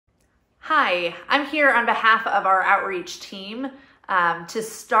Hi, I'm here on behalf of our outreach team to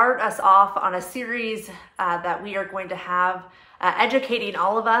start us off on a series that we are going to have educating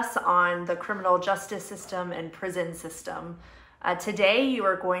all of us on the criminal justice system and prison system. Today you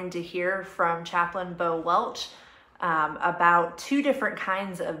are going to hear from Chaplain Welch about two different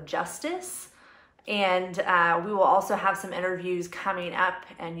kinds of justice, and we will also have some interviews coming up,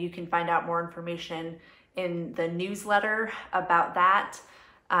 and you can find out more information in the newsletter about that.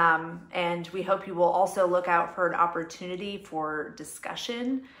 And we hope you will also look out for an opportunity for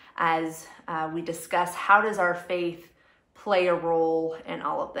discussion as we discuss how does our faith play a role in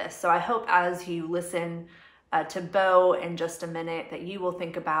all of this. So I hope as you listen to Bo in just a minute that you will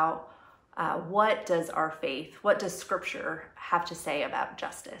think about what does our faith, what does Scripture have to say about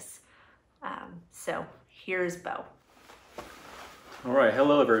justice? So here's Bo. All right,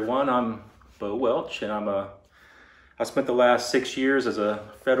 hello everyone. I'm Bo Welch, and I spent the last 6 years as a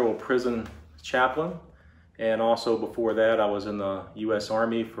federal prison chaplain, and also before that I was in the U.S.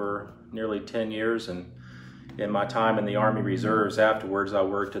 Army for nearly 10 years, and in my time in the Army Reserves afterwards I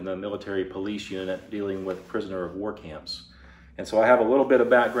worked in the military police unit dealing with prisoner of war camps. And so I have a little bit of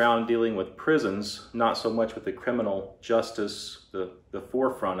background dealing with prisons, not so much with the criminal justice, the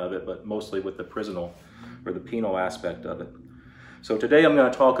forefront of it, but mostly with the prisonal or the penal aspect of it. So today I'm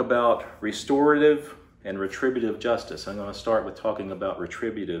going to talk about restorative and retributive justice. I'm going to start with talking about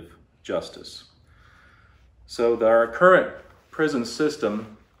retributive justice. So our current prison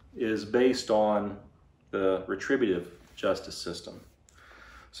system is based on the retributive justice system.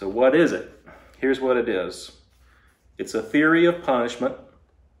 So what is it? Here's what it is. It's a theory of punishment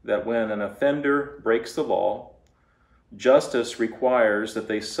that when an offender breaks the law, justice requires that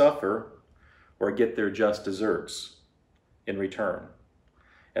they suffer or get their just deserts in return,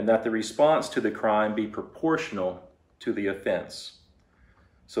 and that the response to the crime be proportional to the offense.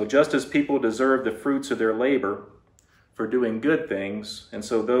 So just as people deserve the fruits of their labor for doing good things, and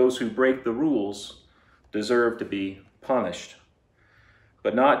so those who break the rules deserve to be punished.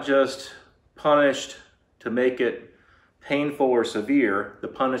 But not just punished to make it painful or severe. The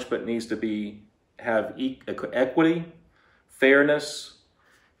punishment needs to have equity, fairness,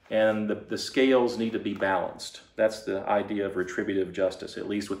 and the scales need to be balanced. That's the idea of retributive justice, at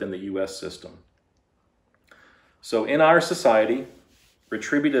least within the U.S. system. So in our society,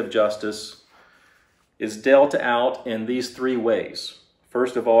 retributive justice is dealt out in these three ways.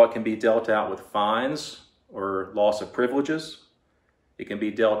 First of all, it can be dealt out with fines or loss of privileges. It can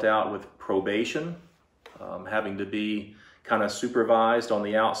be dealt out with probation, having to be kind of supervised on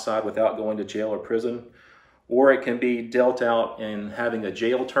the outside without going to jail or prison. Or it can be dealt out in having a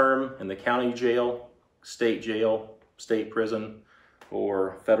jail term in the county jail, state prison,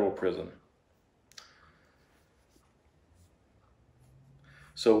 or federal prison.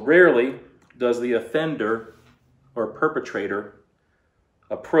 So rarely does the offender or perpetrator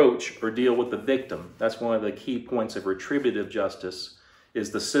approach or deal with the victim. That's one of the key points of retributive justice,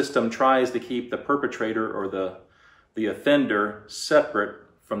 is the system tries to keep the perpetrator or the offender separate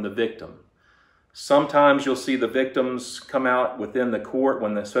from the victim. Sometimes you'll see the victims come out within the court,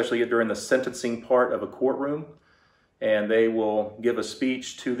 especially during the sentencing part of a courtroom, and they will give a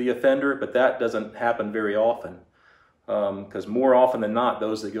speech to the offender, but that doesn't happen very often, because more often than not,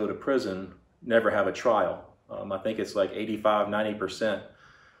 those that go to prison never have a trial. I think it's like 85–90%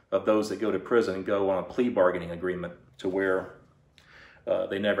 of those that go to prison go on a plea bargaining agreement to where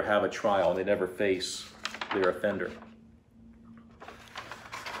they never have a trial, they never face their offender.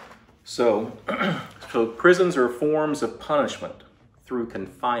 So prisons are forms of punishment through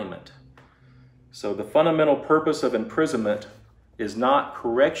confinement. So the fundamental purpose of imprisonment is not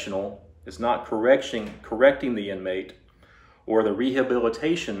correctional, is not correcting the inmate or the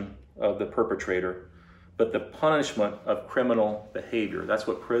rehabilitation of the perpetrator, but the punishment of criminal behavior. That's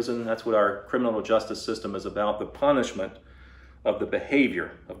what our criminal justice system is about, the punishment of the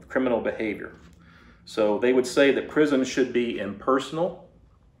behavior, of the criminal behavior. So they would say that prisons should be impersonal,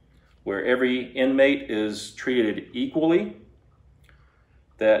 where every inmate is treated equally,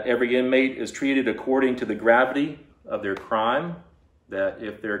 that every inmate is treated according to the gravity of their crime, that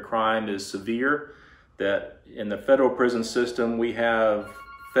if their crime is severe, that in the federal prison system we have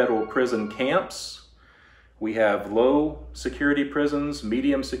federal prison camps, we have low security prisons,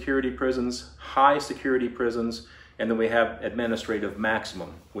 medium security prisons, high security prisons, and then we have administrative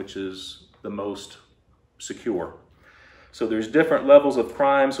maximum, which is the most secure. So there's different levels of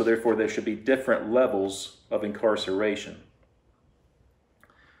crime, so therefore there should be different levels of incarceration.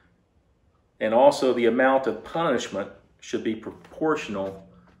 And also the amount of punishment should be proportional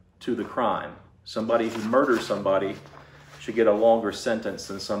to the crime. Somebody who murders somebody should get a longer sentence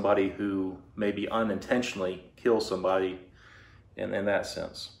than somebody who maybe unintentionally kills somebody in that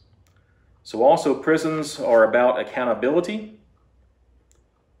sense. So also prisons are about accountability,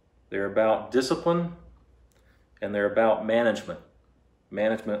 they're about discipline, and they're about management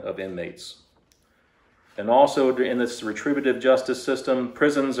of inmates. And also in this retributive justice system,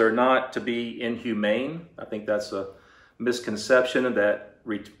 prisons are not to be inhumane. I think that's a misconception that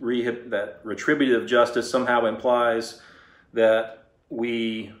retributive justice somehow implies that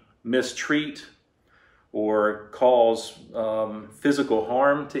we mistreat or cause physical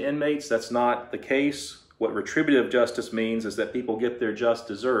harm to inmates. That's not the case. What retributive justice means is that people get their just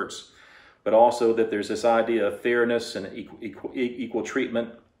deserts, but also that there's this idea of fairness and equal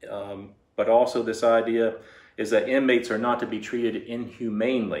treatment, but also this idea is that inmates are not to be treated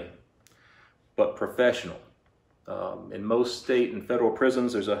inhumanely, but professional. In most state and federal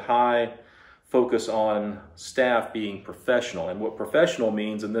prisons, there's a high focus on staff being professional. And what professional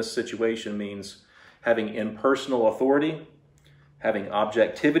means in this situation means having impersonal authority, having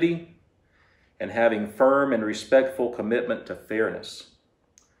objectivity, and having firm and respectful commitment to fairness.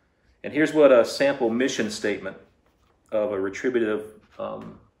 And here's what a sample mission statement of a retributive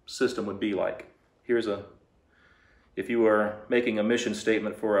system would be like. If you were making a mission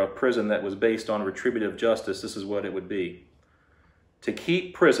statement for a prison that was based on retributive justice, this is what it would be. To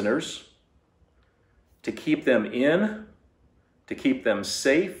keep prisoners, to keep them in, to keep them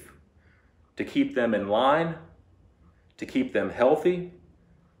safe, to keep them in line, to keep them healthy,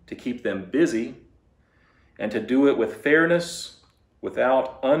 to keep them busy, and to do it with fairness,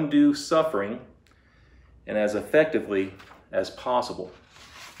 without undue suffering, and as effectively as possible.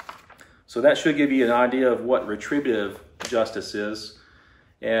 So that should give you an idea of what retributive justice is.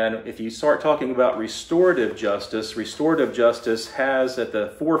 And if you start talking about restorative justice has at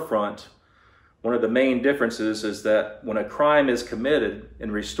the forefront, one of the main differences is that when a crime is committed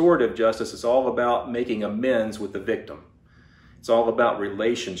in restorative justice, it's all about making amends with the victim. It's all about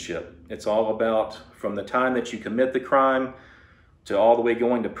relationship. It's all about from the time that you commit the crime to all the way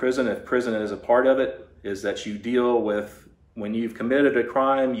going to prison, if prison is a part of it, is that you deal with when you've committed a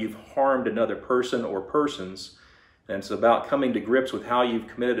crime, you've harmed another person or persons. And it's about coming to grips with how you've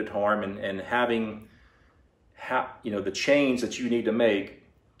committed harm and having the change that you need to make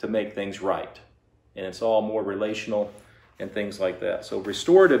things right. And it's all more relational and things like that. So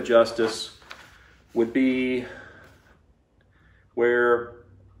restorative justice would be where,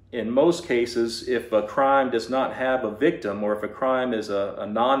 in most cases, if a crime does not have a victim, or if a crime is a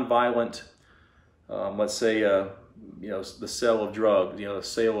non-violent, let's say, the sale of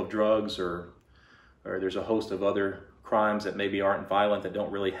drugs, or there's a host of other crimes that maybe aren't violent, that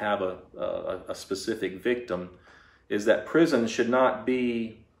don't really have a specific victim, is that prison should not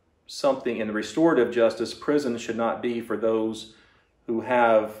be something, in restorative justice, prison should not be for those who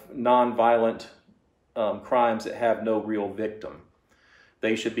have non-violent crimes that have no real victim.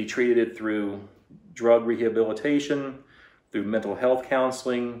 They should be treated through drug rehabilitation, through mental health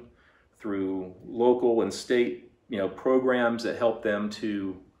counseling, through local and state programs that help them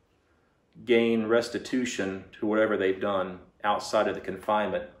to gain restitution to whatever they've done outside of the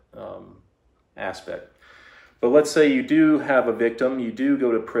confinement aspect. But let's say you do have a victim, you do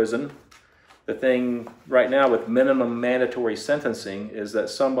go to prison. The thing right now with minimum mandatory sentencing is that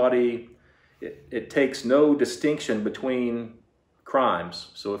it takes no distinction between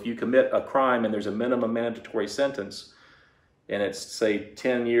crimes. So if you commit a crime and there's a minimum mandatory sentence, and it's, say,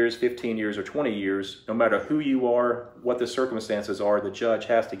 10 years, 15 years, or 20 years, no matter who you are, what the circumstances are, the judge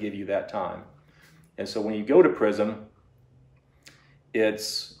has to give you that time. And so when you go to prison,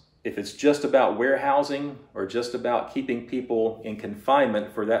 if it's just about warehousing or just about keeping people in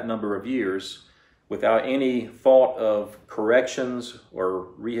confinement for that number of years without any thought of corrections or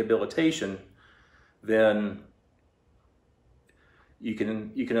rehabilitation, then you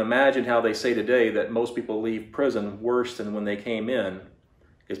can imagine how they say today that most people leave prison worse than when they came in,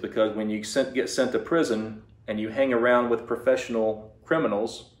 is because when you get sent to prison and you hang around with professional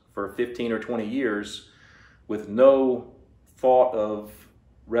criminals for 15 or 20 years with no thought of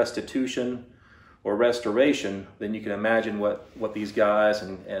restitution or restoration, then you can imagine what these guys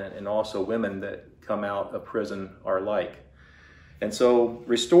and also women that come out of prison are like. And so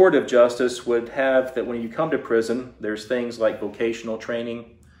restorative justice would have that when you come to prison, there's things like vocational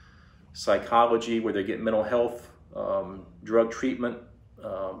training, psychology, where they get mental health, drug treatment,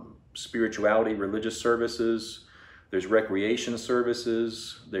 spirituality, religious services. There's recreation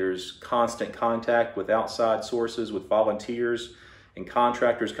services. There's constant contact with outside sources, with volunteers and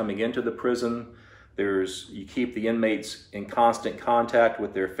contractors coming into the prison. You keep the inmates in constant contact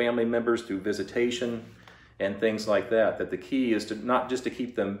with their family members through visitation and things like that. That the key is to not just to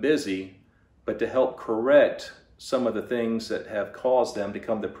keep them busy, but to help correct some of the things that have caused them to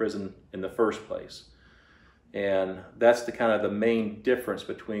come to prison in the first place. And that's the kind of the main difference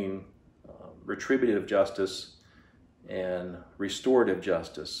between retributive justice and restorative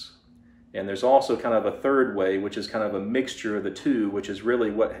justice. And there's also kind of a third way, which is kind of a mixture of the two, which is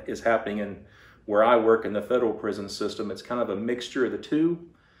really what is happening in where I work in the federal prison system. It's kind of a mixture of the two.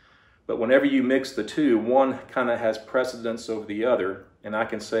 But whenever you mix the two, one kind of has precedence over the other. And I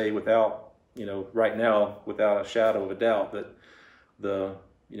can say without, right now, without a shadow of a doubt, that the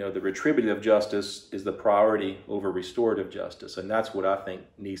retributive justice is the priority over restorative justice. And that's what I think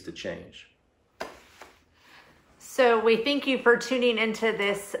needs to change. So we thank you for tuning into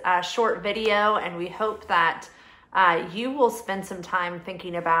this short video, and we hope that you will spend some time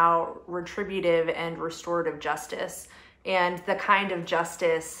thinking about retributive and restorative justice and the kind of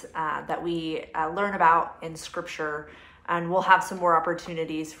justice that we learn about in Scripture. And we'll have some more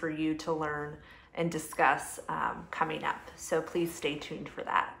opportunities for you to learn and discuss coming up. So please stay tuned for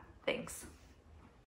that. Thanks.